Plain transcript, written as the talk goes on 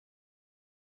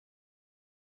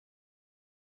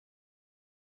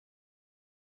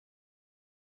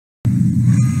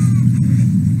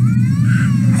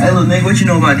Hey, little nigga, what you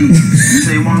know about these? You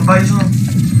say you want to fight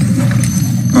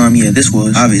some? Yeah, this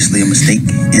was obviously a mistake.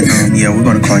 And, yeah, we're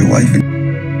gonna call your wife.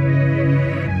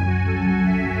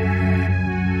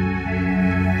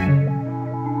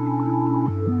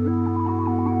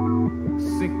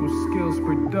 Skills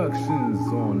Productions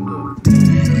on the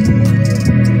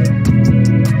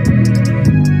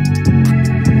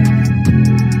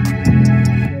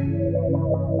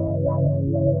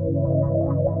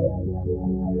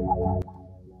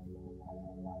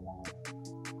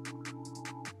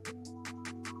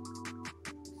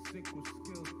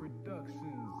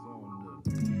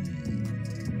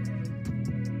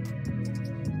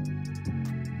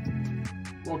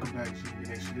Welcome back, Gmb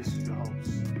Nation. This is your host.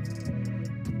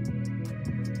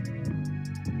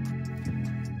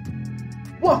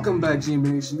 Welcome back, Gmb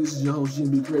Nation. This is your host,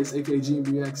 Gmb Reacts, aka Gmb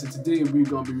Reacts, and today we're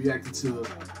gonna be reacting to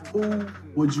Who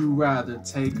Would You Rather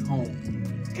Take Home?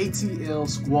 ATL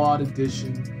Squad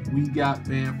Edition. We got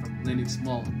banned from Linux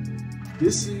Mall.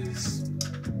 This is,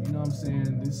 you know what I'm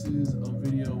saying? This is a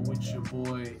video with your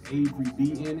boy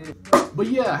AVERYB in it. But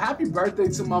yeah, happy birthday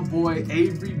to my boy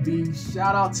AVERYB.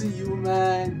 Shout out to you,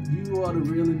 man. You are the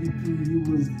real MVP. You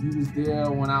was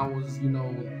there when I was, you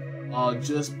know,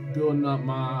 just building up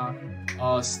my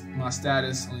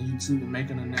status on YouTube and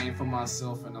making a name for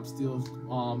myself, and I'm still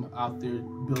out there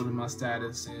building my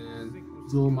status and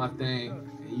doing my thing.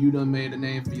 And you done made a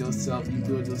name for yourself. You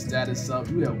build your status up.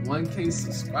 You have 1K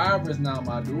subscribers now,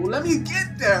 my dude. Let me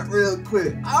get that real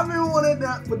quick. I've been wanting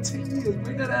that for 10 years.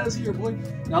 Bring that ass here, boy.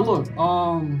 Now look,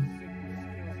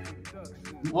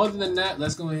 other than that,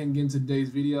 let's go ahead and get into today's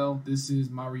video. This is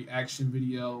my reaction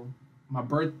video.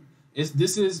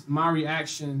 This is my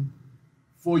reaction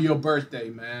for your birthday,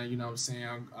 man. You know what I'm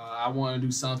saying? I want to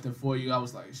do something for you. I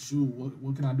was like, shoot,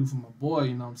 what can I do for my boy?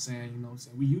 You know what I'm saying? You know what I'm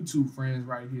saying? We YouTube friends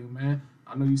right here, man.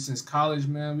 I know you since college,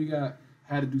 man. We had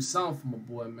to do something for my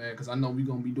boy, man, because I know we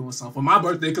gonna be doing something for my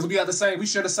birthday, because we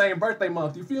share the same birthday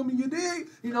month. You feel me? You dig?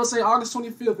 You know what I'm saying? August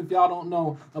 25th. If y'all don't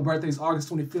know, my birthday's August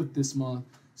 25th this month.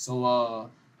 So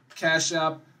Cash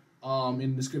App in the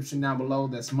description down below.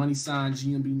 That's money sign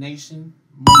Gmb Nation.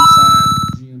 Money sign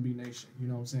Gmb Nation. You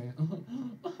know what I'm saying?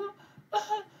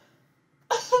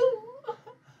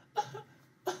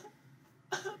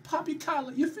 Poppy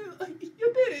collar. You feel like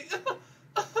you dig?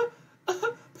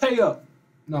 Pay up.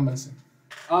 No, I'm messing.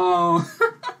 No,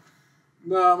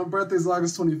 my birthday's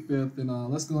August 25th, and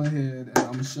let's go ahead and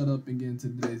I'm gonna shut up and get into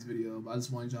today's video. But I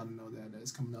just wanted y'all to know that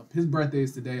it's coming up. His birthday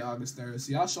is today, August 3rd.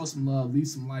 So y'all show some love, leave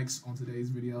some likes on today's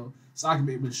video so I can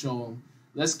be able to show him.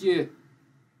 Let's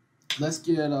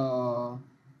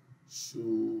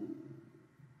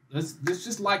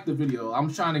just like the video.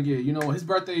 I'm trying to get, you know, his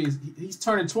birthday is, he's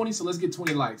turning 20, so let's get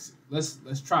 20 likes. Let's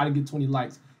try to get 20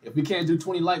 likes. If we can't do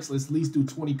 20 likes, let's at least do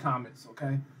 20 comments,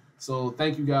 okay? So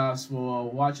thank you guys for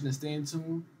watching and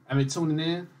tuning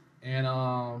in. And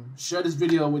share this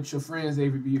video with your friends,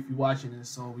 AVERYB, if you're watching this,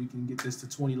 so we can get this to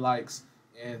 20 likes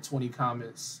and 20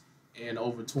 comments and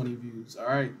over 20 views, all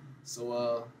right?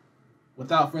 So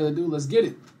without further ado, let's get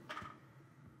it.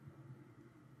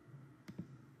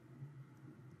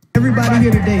 Everybody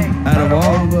here today, out of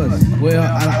all of us, well,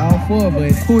 out of all four of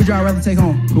us, who would y'all rather take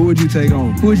home? Who would you take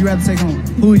home? Who would you rather take home?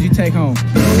 Who would you take home?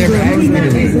 Never asked me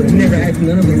that. Never asked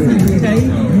none of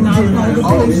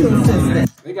us.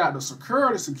 They got the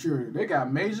security. They got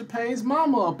Major Payne's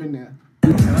mama up in there.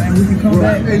 And we can come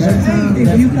back.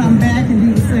 If you come back and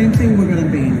do the same thing, we're gonna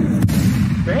ban you.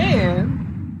 Ban?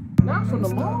 Not from the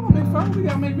mall. We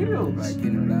gotta make videos. Like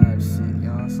getting live shit,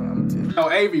 y'all. So I'm telling you. Yo,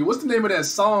 AV, what's the name of that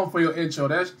song for your intro?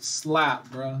 That slap,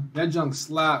 bro. That junk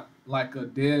slap like a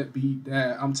deadbeat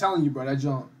dad. I'm telling you, bro, that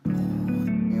junk. You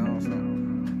know what I'm saying?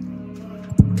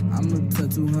 I'ma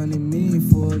touch 200 million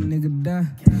for a nigga die.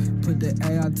 Put the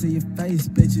AR to your face,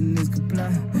 bet you niggas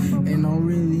comply. And I'm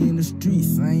really in the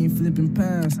streets, I ain't flipping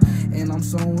past. And I'm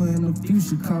somewhere in the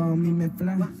future, call me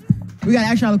McFly. We gotta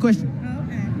ask y'all a question.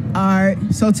 Okay. Alright,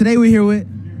 so today we're here with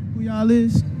who y'all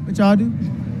is, what y'all do.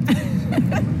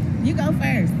 You go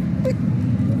first.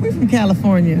 We're from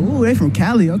California. Ooh, they from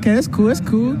Cali. Okay, that's cool, that's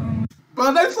cool.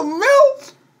 But they some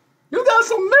milfs. You got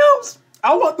some milfs.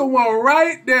 I want the one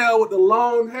right there with the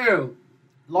long hair.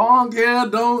 Long hair,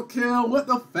 don't care. What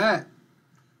the fat?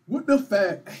 With the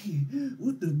fat. Hey,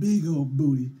 with the big old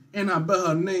booty. And I bet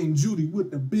her name Judy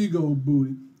with the big old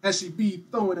booty. And she be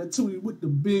throwing that tootie with the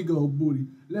big old booty.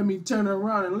 Let me turn her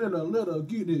around and let her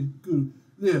get it good.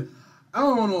 Yeah. I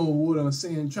don't know what I'm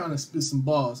saying, trying to spit some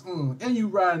balls. And you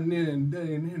riding in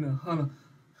and a hunter.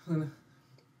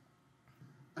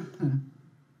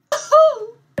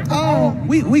 Oh,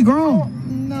 we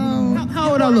grown. No.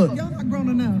 How old I look? Y'all not grown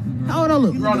enough. How old I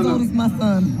look? You look as old as my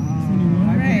son.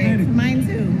 Okay.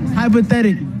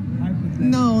 Hypothetically.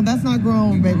 No, that's not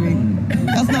grown, baby.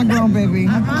 That's not grown, baby.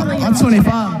 I'm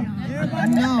 25.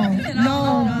 No.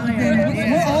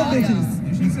 We're old bitches.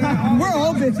 We're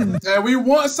old bitches. And we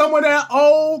want some of that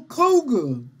old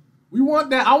cougar. We want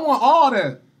that. I want all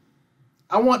that.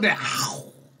 I want that.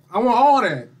 I want all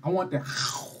that. I want that.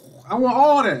 I want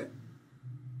all that.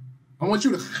 I want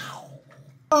you to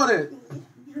all that.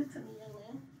 Give it to me, young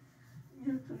man.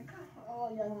 Give it to me. Oh,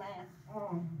 young man.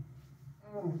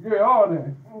 Yeah, all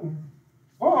that.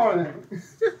 All that.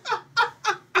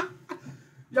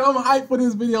 Yo, I'm hyped for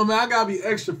this video, man. I gotta be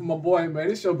extra for my boy, man.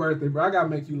 It's your birthday, bro. I gotta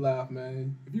make you laugh,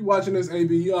 man. If you watching this,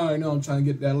 AB, you already know I'm trying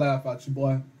to get that laugh out you,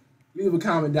 boy. Leave a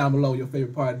comment down below your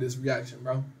favorite part of this reaction,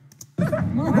 bro.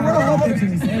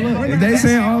 If they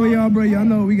saying all of y'all, bro, y'all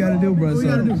know what we gotta do, bro. So.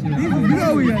 You know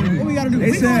what we gotta do. What we gotta do?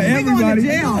 They said everybody. Is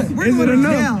it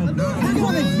enough? We're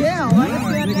going to jail. What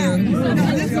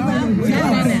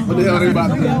the hell they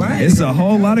about to do? It's a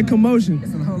whole lot of commotion,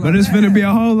 but it's finna be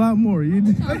a whole lot more.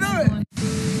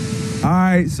 All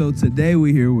right, so today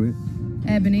we here with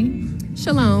Ebony,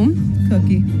 Shalom,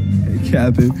 Cookie,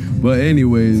 Captain. But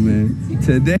anyways, man,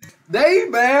 today They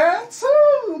bad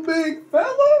too, big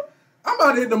fella. I'm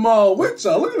about to hit the mall with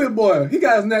y'all. Look at this boy. He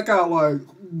got his neck out like,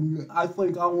 I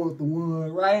think I want the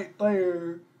one right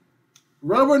there.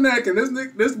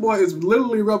 Rubbernecking. This boy is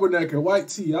literally rubbernecking. White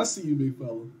tee. I see you, big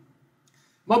fella.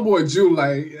 My boy Jew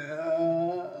like,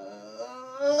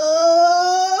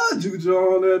 Juju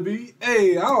on that beat.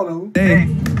 Hey, I don't know. Hey,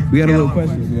 we got a little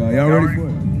question for y'all. Y'all ready for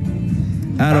it?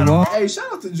 Out of all, Hey,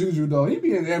 shout out to Juju though. He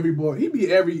be in every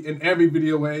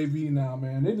video with AV now,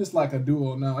 man. They just like a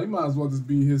duo now. He might as well just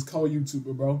be his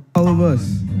co-YouTuber, bro. all of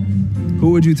us,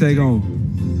 who would you take on?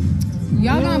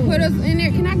 y'all gonna put us in there?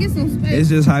 Can I get some space? It's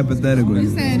just hypothetical. You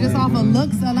saying just off of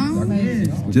looks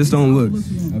alone? Just on looks.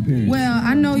 Appearance. Well,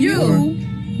 I know you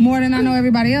more than I know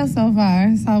everybody else so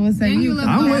far. So I would say you look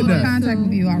I'm with that. contact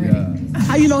with you already. Yeah.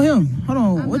 How you know him? Hold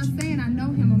on. I'm not saying I know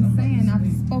him. I'm saying I've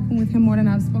spoken with him more than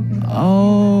I've spoken with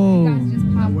Oh. you guys just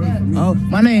popped up. Oh,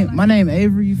 my name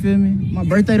Avery. You feel me? My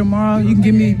birthday tomorrow. You can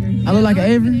give me. I look like an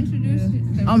Avery. Introduce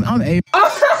yourself. I'm Avery.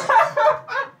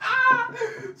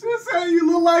 She said you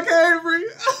look like Avery.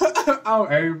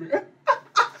 I'm Avery.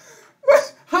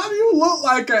 How do you look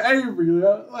like an Avery?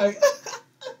 Like,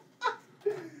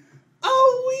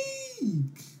 weak.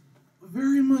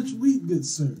 Very much weak, good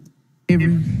sir.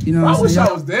 Avery. You know what I I'm wish saying?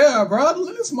 I was there, bro.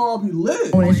 Let this mall be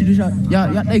lit. I want to introduce y'all.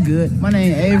 Y'all, they good. My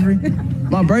name Avery.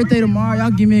 My birthday tomorrow.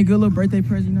 Y'all give me a good little birthday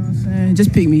present. You know what I'm saying?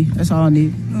 Just pick me. That's all I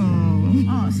need.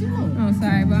 Oh,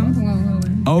 sorry, but I'm gonna go.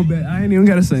 Oh, bet. I ain't even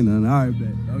gotta say nothing. All right, bet.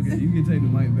 Okay, you can take the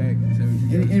mic back. And say what you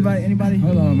gotta say. Anybody?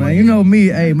 Hold on, man. You know me.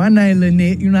 Hey, my name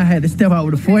Lynette. You know I had to step out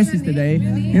with the forces today.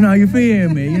 You know, you feel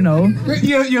me? You know.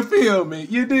 You feel me?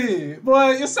 You did.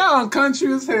 Boy, you sound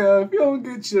country as hell. If you don't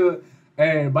get your...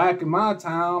 Hey, back in my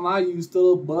town, I used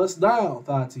to bust down,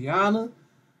 Tatiana.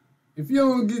 If you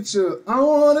don't get your... I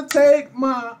want to take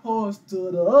my horse to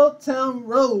the uptown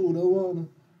road. I want to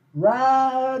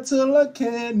ride till I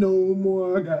can't no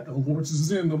more. I got the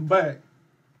horses in the back.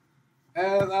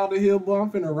 Ass out of here, boy.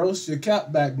 I'm finna roast your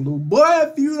cap back, blue. Boy,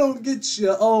 if you don't get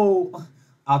your old...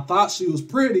 I thought she was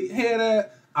pretty, hear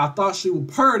that. I thought she was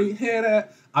purty, hear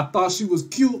that. I thought she was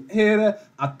cute, hear that.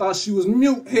 I thought she was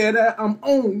mute, hear that. I'm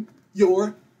on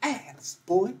your ass,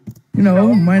 boy. You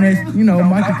know, my name's,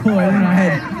 Michael Coy. You know, I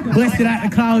had busted out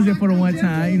the closet for the one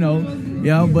time,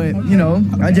 Yeah, but,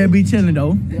 I just be chilling,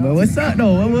 though. But what's up,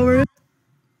 though? What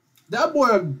That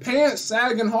boy pants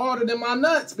sagging harder than my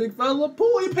nuts, big fella.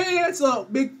 Pull your pants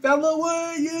up, big fella.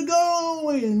 Where you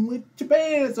going with your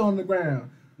pants on the ground?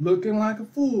 Looking like a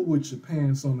fool with your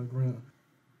pants on the ground.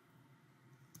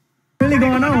 really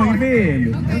going on?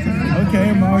 You feel me?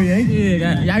 Okay, Mario.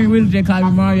 Yeah, y'all can really just call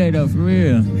me Mario though, for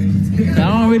real. I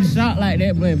don't really shot like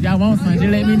that, but if y'all want something,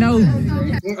 just let me know.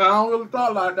 I don't really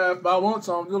thought like that. If I want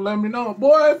something, just let me know.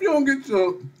 Boy, if you don't get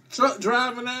your truck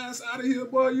driving ass out of here,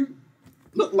 boy, you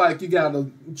look like you got a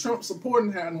Trump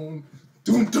supporting hat on.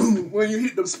 Doom, doom. When you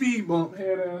hit the speed bump,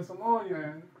 head ass, I'm on your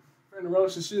ass. Finna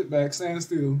roast your shit back, stand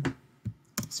still.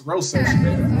 It's a roast session,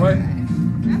 baby. What?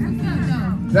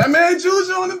 That man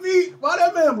Juju on the beat. Why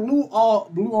that man blew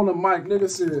on the mic? Nigga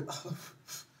said,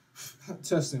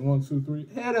 testing 1, 2, 3.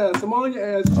 Head ass, I'm on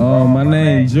your ass. Oh, my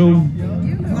name Jew.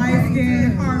 Light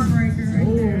skin heartbreaker.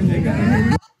 You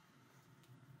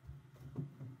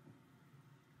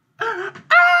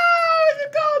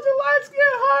called your light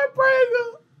skin heartbreaker.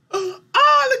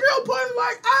 The girl pointed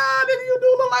like, nigga, you do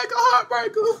look like a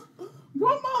heartbreaker.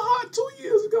 Broke my heart 2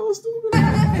 years ago, stupid.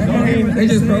 They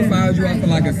just profiled you after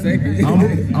like a second.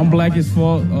 I'm black as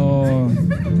fuck.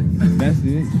 That's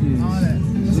it.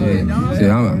 Shit.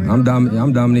 Shit, I'm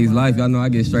Dominique's life. Y'all know I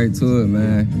get straight to it,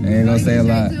 man. I ain't gonna say a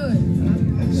lot.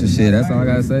 So shit, that's all I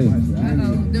gotta say.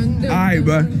 All right,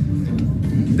 bro.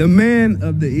 The man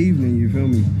of the evening, you feel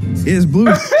me, is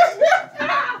Blue.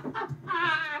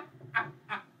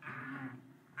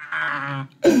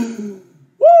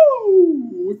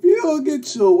 Woo! If you don't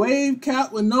get your wave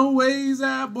cap with no waves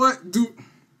out, boy, dude.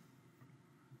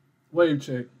 Wave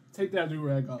check. Take that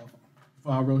do-rag off.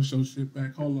 Before I roast your shit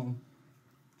back. Hold on.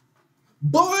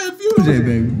 Boy, if you don't...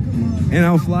 baby. And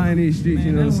I'm flying these streets,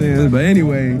 you know what I'm saying? But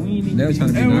anyway, they were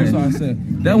trying to be nice. I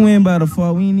said. That went by the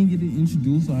far. We ain't even get to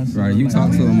introduce ourselves. Right, you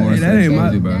talk to him more. Hey, that ain't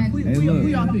my... bro. Hey, look. Who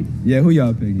y'all picking? Yeah, who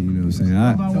y'all picking, you know what I'm saying?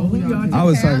 I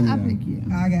was talking about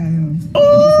I got him.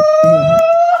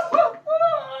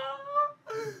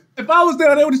 If I was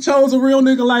there, they would have chose a real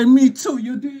nigga like me, too.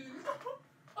 You did.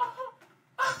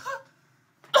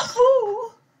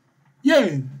 Yeah,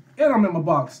 and I'm in my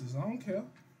boxes. I don't care.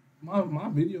 My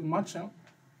video, my channel.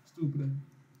 Stupid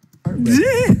ass.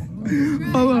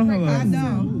 Hold on. I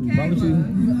don't.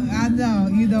 I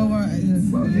don't. You know what? He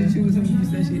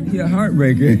a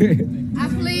heartbreaker. I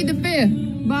plead the fifth.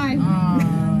 Bye.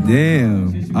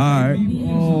 Damn. All right.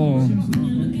 Oh.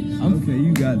 Okay,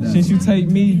 you got that. Since you take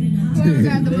me,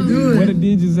 where the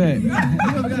digits at?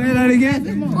 Say that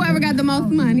again. Whoever got the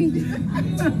most money. They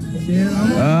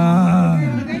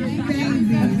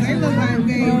look like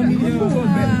babies.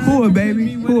 Who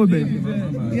a baby?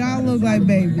 Y'all look like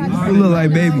babies. Who look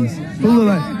like babies? Who look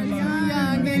like...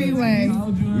 Young anyway.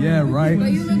 Yeah, right.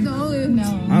 But you look the oldest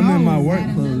now. I'm in my work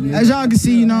clothes. As y'all can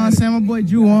see, you know what I'm saying? My boy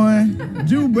Drew won.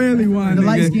 Drew barely won. The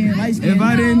light skin. If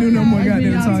I didn't do no more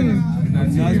goddamn talking.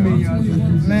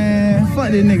 Man,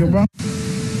 fuck this nigga, bro.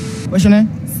 What's your name?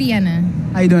 Sienna.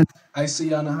 How you doing? Hey,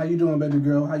 Sienna, how you doing, baby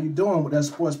girl? How you doing with that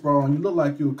sports bra on? You look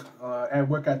like you at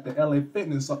work at the LA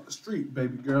Fitness up the street,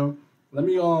 baby girl. Let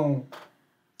me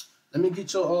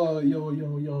get your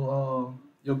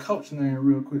coach name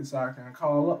real quick so I can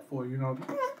call up for you, you know.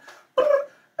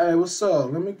 Hey, what's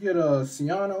up? Let me get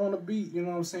Sienna on the beat, you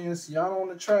know what I'm saying? Sienna on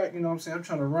the track, you know what I'm saying? I'm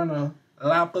trying to run a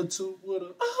lap or two with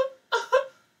her.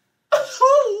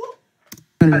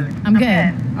 I'm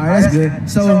good. All right, that's good.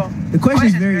 So the question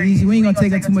is very easy. We ain't gonna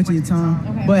take up too much of your time.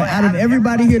 Okay. But out of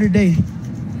everybody here today,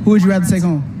 who would you rather take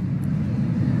home?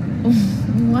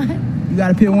 What? You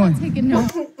gotta pick one. Take a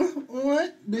note.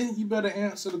 What? Then you better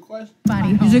answer the question. Body.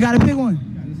 You just gotta pick one.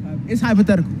 It's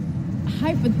hypothetical.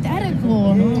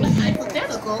 Hypothetical.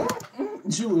 Hypothetical?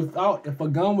 Drew, if a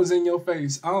gun was in your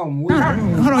face, I'm Hold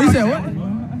on, you said what?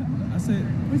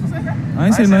 I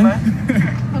ain't say nothing.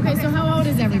 Okay, so how old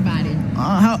is everybody?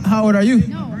 How old are you?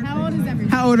 No, how old is everybody?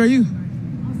 How old are you?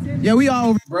 Yeah, we all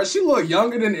over. Bro, she look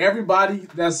younger than everybody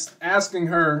that's asking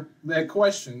her that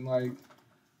question. Like,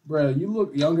 bro, you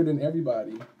look younger than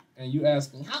everybody. And you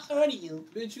ask me, how old are you?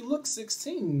 Bitch, you look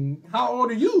 16. How old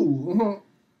are you?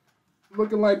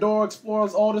 Looking like Dora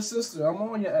Explorer's older sister. I'm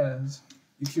on your ass.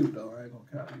 You cute, though. I ain't gonna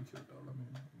cap you. Cute, though.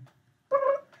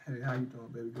 Hey, how you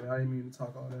doing, baby girl? I didn't mean to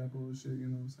talk all that bullshit, you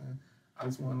know what I'm saying? I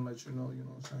just want to let you know what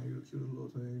I'm saying? You're the cutest little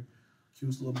thing.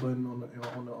 Cutest little button on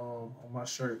my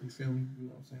shirt, you feel me? You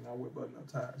know what I'm saying? I wear button-up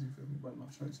ties, you feel me?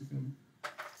 Button-up shirts, you feel me?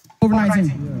 Over 19.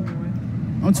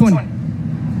 Yeah. I'm 20.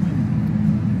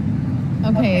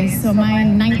 Okay, so my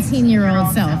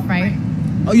 19-year-old self, right?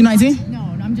 Oh, you 19? No,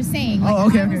 I'm just saying. Oh,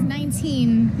 okay, When I was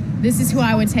 19, this is who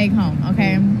I would take home,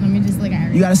 okay? Let me just look at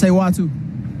her. You gotta say why too.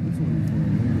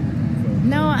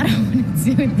 No, I don't want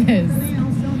to do this.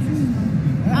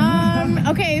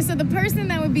 Okay, so the person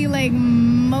that would be like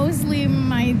mostly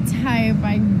my type,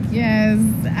 I guess.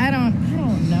 I don't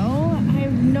know. I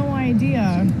have no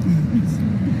idea.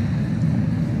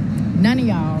 None of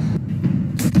y'all.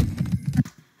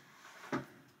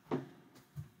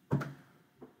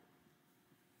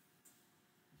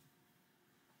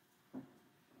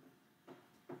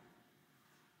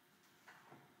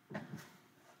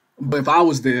 But if I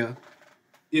was there,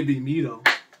 it'd be me though.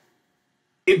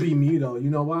 It'd be me though. You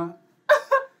know why?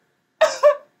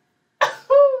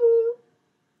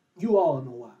 You all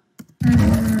know why.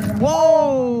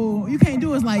 Whoa! You can't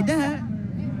do us like that.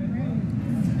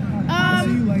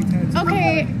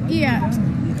 Okay, yeah.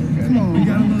 Come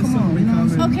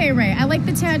on. Okay, right. I like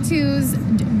the tattoos.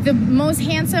 The most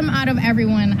handsome out of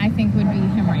everyone, I think, would be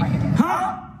him right here.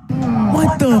 Huh?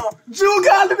 What the? You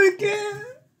got it again.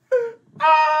 You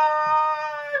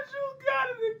got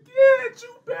it again.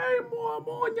 You Barrymore, I'm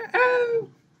on your ass.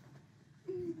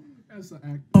 That's an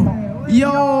act.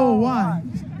 Yo, why?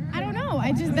 I don't know.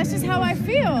 That's just how I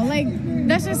feel. Like,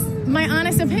 that's just my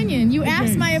honest opinion. You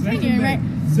asked my opinion, right?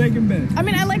 Second best. I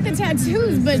mean, I like the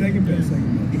tattoos, but Second best.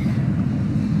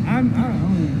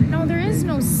 No, there is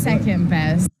no second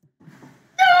best.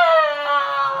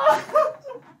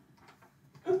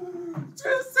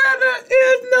 Just said there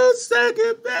is no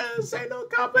second best. Ain't no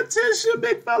competition,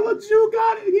 big fella. You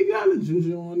got it. He got it.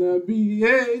 Juju on that beat.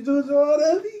 Hey, Juju on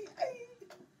that beat. Hey.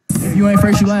 If you ain't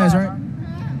first, you last, right?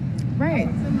 Right.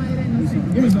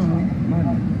 Give me some.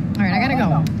 All right, I gotta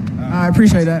go. I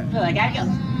appreciate that. I gotta go.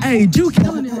 Hey, Ju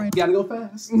killing it right You gotta go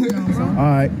fast. now. All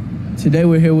right. Today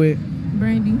we're here with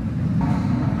Brandy.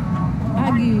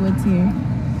 I'll give you a 10.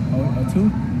 a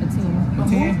 2? A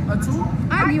 10. A 2?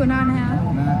 I'll give you a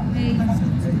 9.5.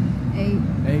 8.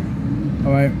 8.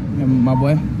 All right. And my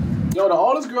boy. Yo, the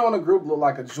oldest girl in the group look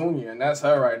like a junior, and that's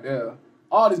her right there.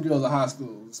 All these girls are high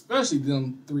school, especially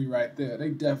them 3 right there. They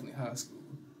definitely high school.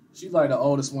 She's like the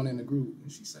oldest one in the group,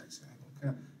 and she's sexy.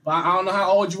 Okay. But I don't know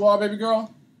how old you are, baby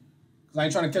girl, because I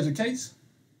ain't trying to catch a case.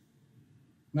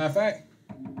 Matter of fact,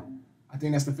 I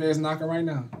think that's the feds knocking right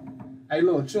now. Hey,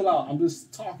 look, chill out. I'm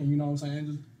just talking, you know what I'm saying?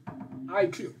 Just,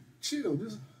 chill.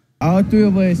 Just. All 3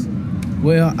 of us,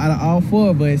 well, out of all 4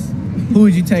 of us, who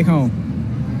would you take home?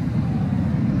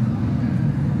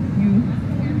 You.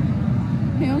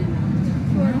 Him.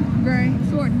 Gray.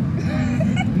 Short.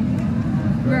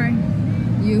 Gray.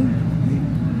 You.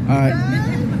 All right.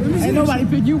 Ain't nobody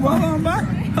pick you, bro.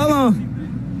 Hold on.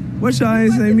 What y'all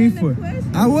ain't say me for?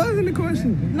 I was in the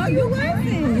question. No, you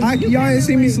wasn't. Y'all ain't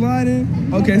see me sliding?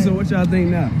 Okay, so what y'all think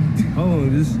now? Hold on,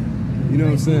 just, you know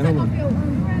what I'm saying? Hold on.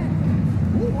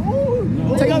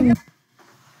 Take off.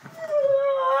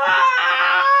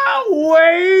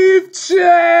 Wave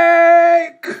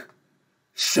check.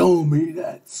 Show me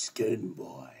that skin, boy.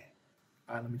 All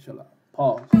right, let me chill out.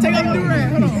 Pause. Take off your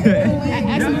do-rag. Hold on.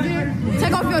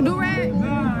 Take off your do-rag.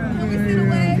 Let me see the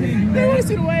way. They want to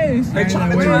see the waves. Hey, try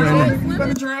to drown them. You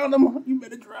better drown them. You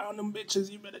better drown them bitches.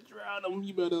 You better drown them.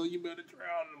 You better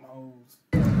drown them hoes.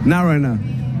 Not right now.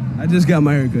 I just got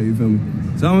my haircut, you feel me?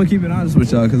 So I'm gonna keep it honest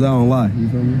with y'all, because I don't lie, you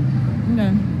feel me?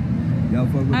 Okay. Y'all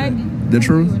fuck with that? The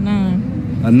truth? A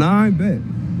 9. A 9? Bet.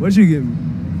 What you give me?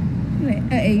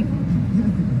 An 8.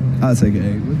 I'll take an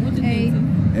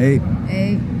 8. 8?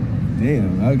 8.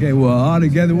 Damn. Okay, well, all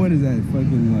together, what is that?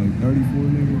 Fucking like 34,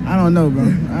 nigga? I don't know, bro.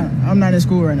 I'm not in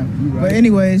school right now. Right. But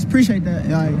anyways, appreciate that.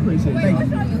 Y'all appreciate it. Thank you.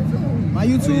 My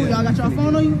YouTube, y'all got y'all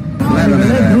phone on you?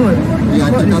 Let's do it.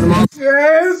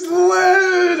 Yes,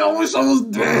 Lynn. I wish I was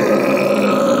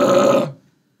dead.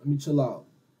 Let me chill out.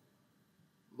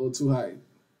 A little too hype.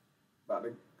 About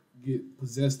to get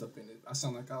possessed up in it. I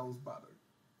sound like I was about to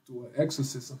do an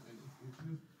exorcism in it.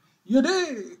 You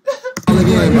did. Put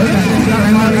me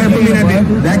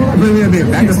a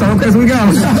bit. Back to Stonecrest we go.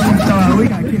 We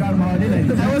got kicked out of all day.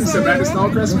 So back to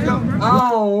Stonecrest we go.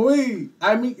 Oh,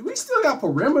 I mean, we still got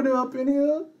Perimeter up in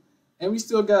here. And we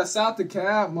still got South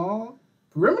DeKalb, Mall.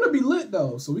 Perimeter be lit,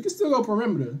 though. So we can still go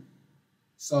Perimeter.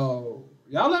 So,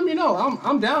 y'all let me know.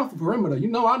 I'm down for Perimeter. You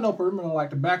know I know Perimeter like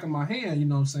the back of my hand, you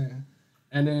know what I'm saying?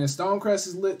 And then Stonecrest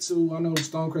is lit, too. I know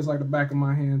Stonecrest like the back of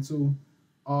my hand, too.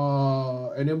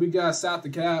 And then we got South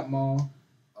DeKalb Mall.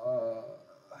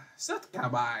 South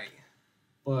DeKalb, alright.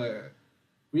 But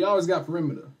we always got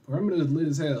Perimeter. Perimeter is lit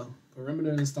as hell.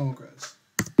 Perimeter and Stonecrest.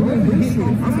 This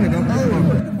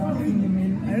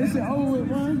is over with,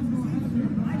 man.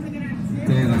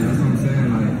 Damn, like, that's what I'm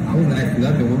saying. Like, I wasn't actually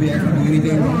nothing. When we actually do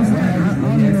anything, bro,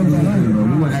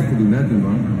 we won't actually do nothing,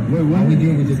 bro. All we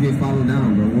did was just get followed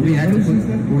down, bro. When we actually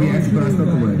put our stuff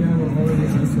away.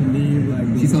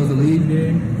 She supposed to leave?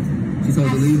 She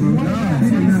supposed to leave, bro? Like,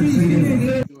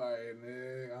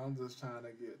 nigga, I'm just trying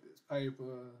to get this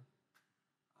paper.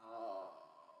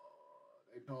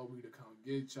 They told me to come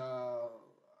get y'all.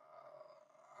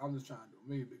 I'm just trying to do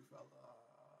me, big fella.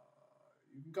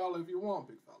 You can call it if you want,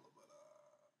 big fella, but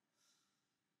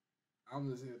I'm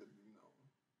just here to,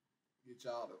 get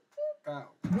y'all to fuck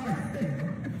out.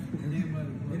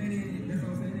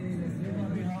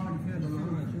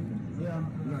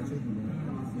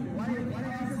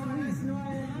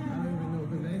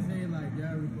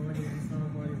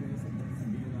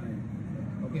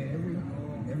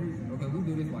 We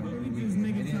do this like every week.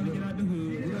 Niggas trying to get out the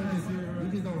hood. We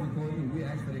just don't record you. We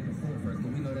ask for their consent first,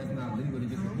 but we know that's not legal to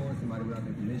just record somebody without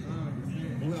their permission.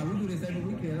 We do this every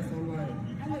weekend. That's all like.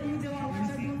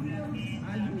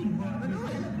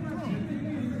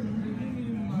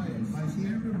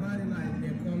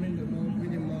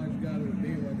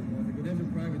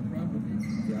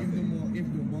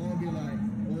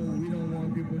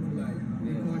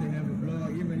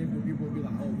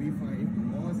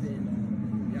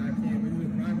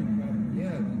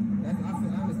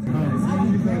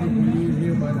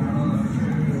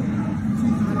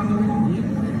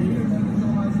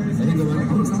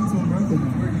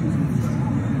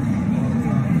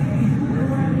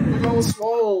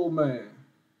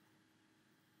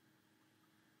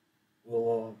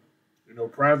 Your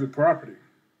private property.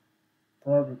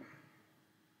 Private.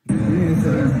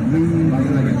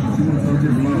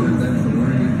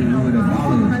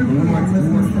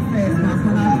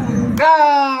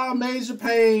 Ah, Major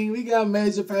Pain. We got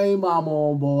Major Pain Mama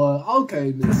on board.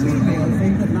 Okay, Miss. They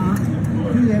could not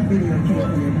do that video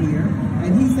taping it here.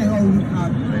 And he said, oh,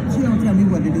 she don't tell me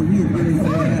what to do. He is really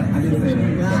sad. I didn't say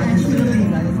that.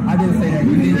 I didn't say that.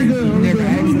 You never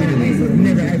asked me to leave. You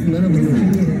never asked none of us.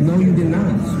 No, you did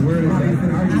not. Swear to God.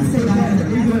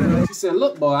 She said,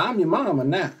 look, boy, I'm your mama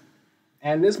now.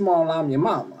 And this mom, I'm your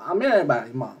mama. I'm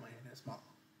everybody's mama in this mama.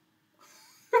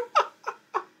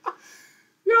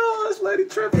 Yo, this lady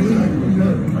tripping. I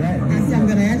said, I'm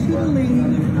going to ask you to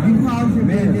leave because you're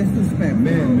being disrespectful.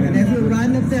 And as we're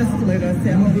riding up the escalator, I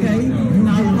said, okay,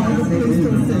 I'll call the police to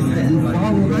assist that. I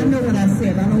know what I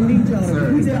said. I don't need y'all to do what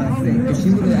I said. If she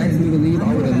would have asked me to leave, I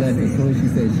would have left as soon as she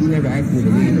said. She never asked me to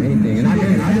leave or anything. And I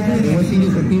didn't, when she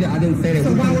just repeated, I didn't say that.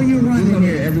 So why were you running? We come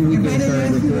here every weekend,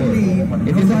 sir, record.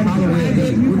 If it's a Halloween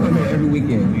day, we come here every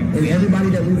weekend. And everybody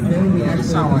that we film, we actually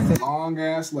sound like a long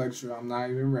ass lecture. I'm not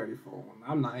even ready for one.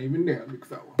 I'm not even there, big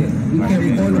fella. We can't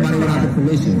record nobody without a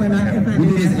permission. We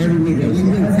do this every weekend. She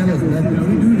didn't tell us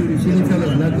nothing. She didn't tell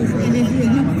us nothing. So. And if you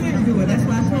can't do it, that's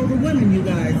why I told the women, you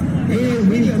guys. And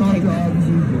we talked to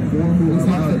officers before. We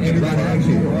talked to everybody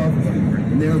actually.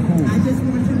 And they're cool. I just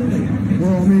want you to leave.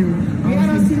 Well, I mean, I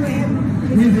don't see what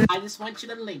happened. I just want you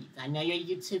to leave. I know you're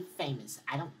YouTube famous.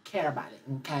 I don't care about it,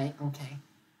 okay? Okay.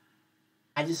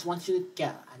 I just want you to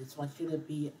go. I just want you to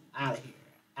be out of here.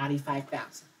 Audi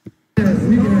 5000.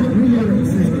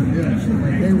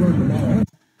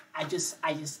 I just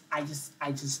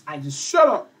shut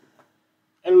up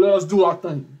and let us do our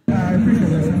thing. People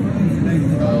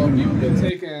been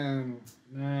taking,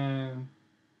 man,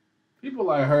 people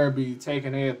like her be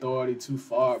taking their authority too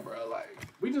far, bro. Like,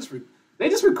 they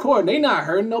just recording. They not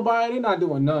hurting nobody. They not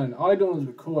doing nothing. All they doing is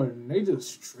recording. They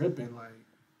just tripping.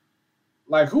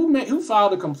 Like who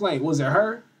filed a complaint? Was it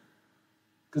her?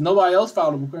 Because nobody else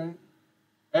filed a complaint.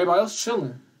 Everybody else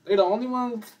chilling. They the only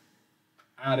ones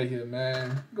out of here,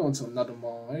 man. Going to another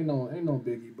mall. Ain't no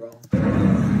biggie, bro.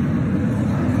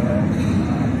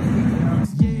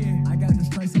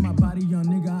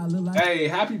 Hey,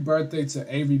 happy birthday to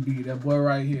AVERYB. That boy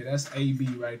right here. That's AB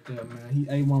right there, man. He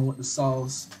A1 with the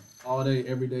sauce all day,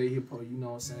 every day. He put, you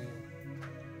know what I'm saying?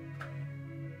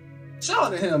 Shout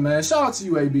out to him, man. Shout out to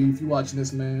you, AB, if you watching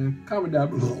this, man. Comment down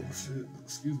below. Shit,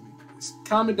 excuse me.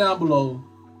 Comment down below.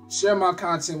 Share my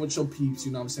content with your peeps,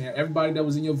 you know what I'm saying? Everybody that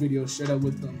was in your video, share that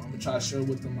with them. I'm going to try to share it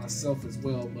with them myself as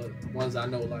well. But the ones I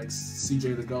know, like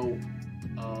CJ the GOAT,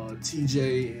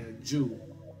 TJ, and Jew,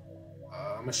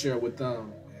 I'm going to share it with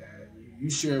them. And you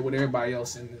share it with everybody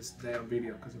else in this damn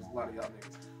video because there's a lot of y'all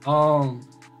niggas.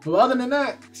 But other than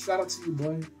that, shout out to you,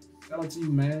 boy. Shout out to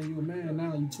you, man. You a man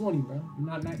now. You 20, bro. You're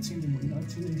not 19 anymore. You're not a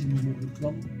teenager anymore in the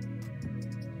club.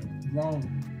 You're wrong.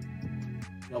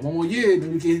 Got one more year,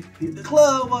 then we can hit the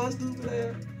club while it's stupid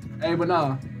ass. Hey, but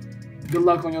nah, good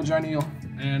luck on your journey,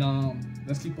 and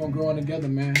let's keep on growing together,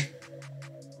 man.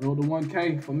 Roll to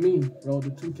 1K for me, roll to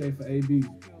 2K for AB.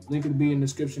 Link will be in the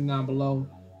description down below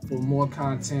for more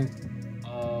content.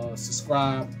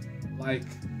 Subscribe, like,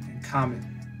 and comment.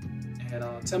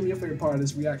 And tell me your favorite part of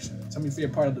this reaction. Tell me your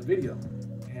favorite part of the video.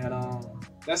 And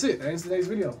that's it. That's today's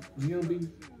video. Gmb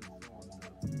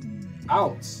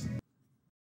out.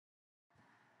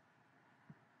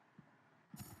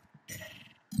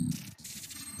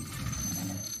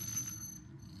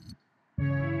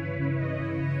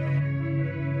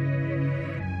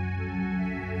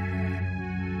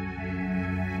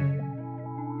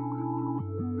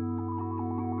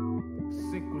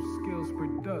 Skills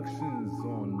Productions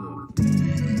on the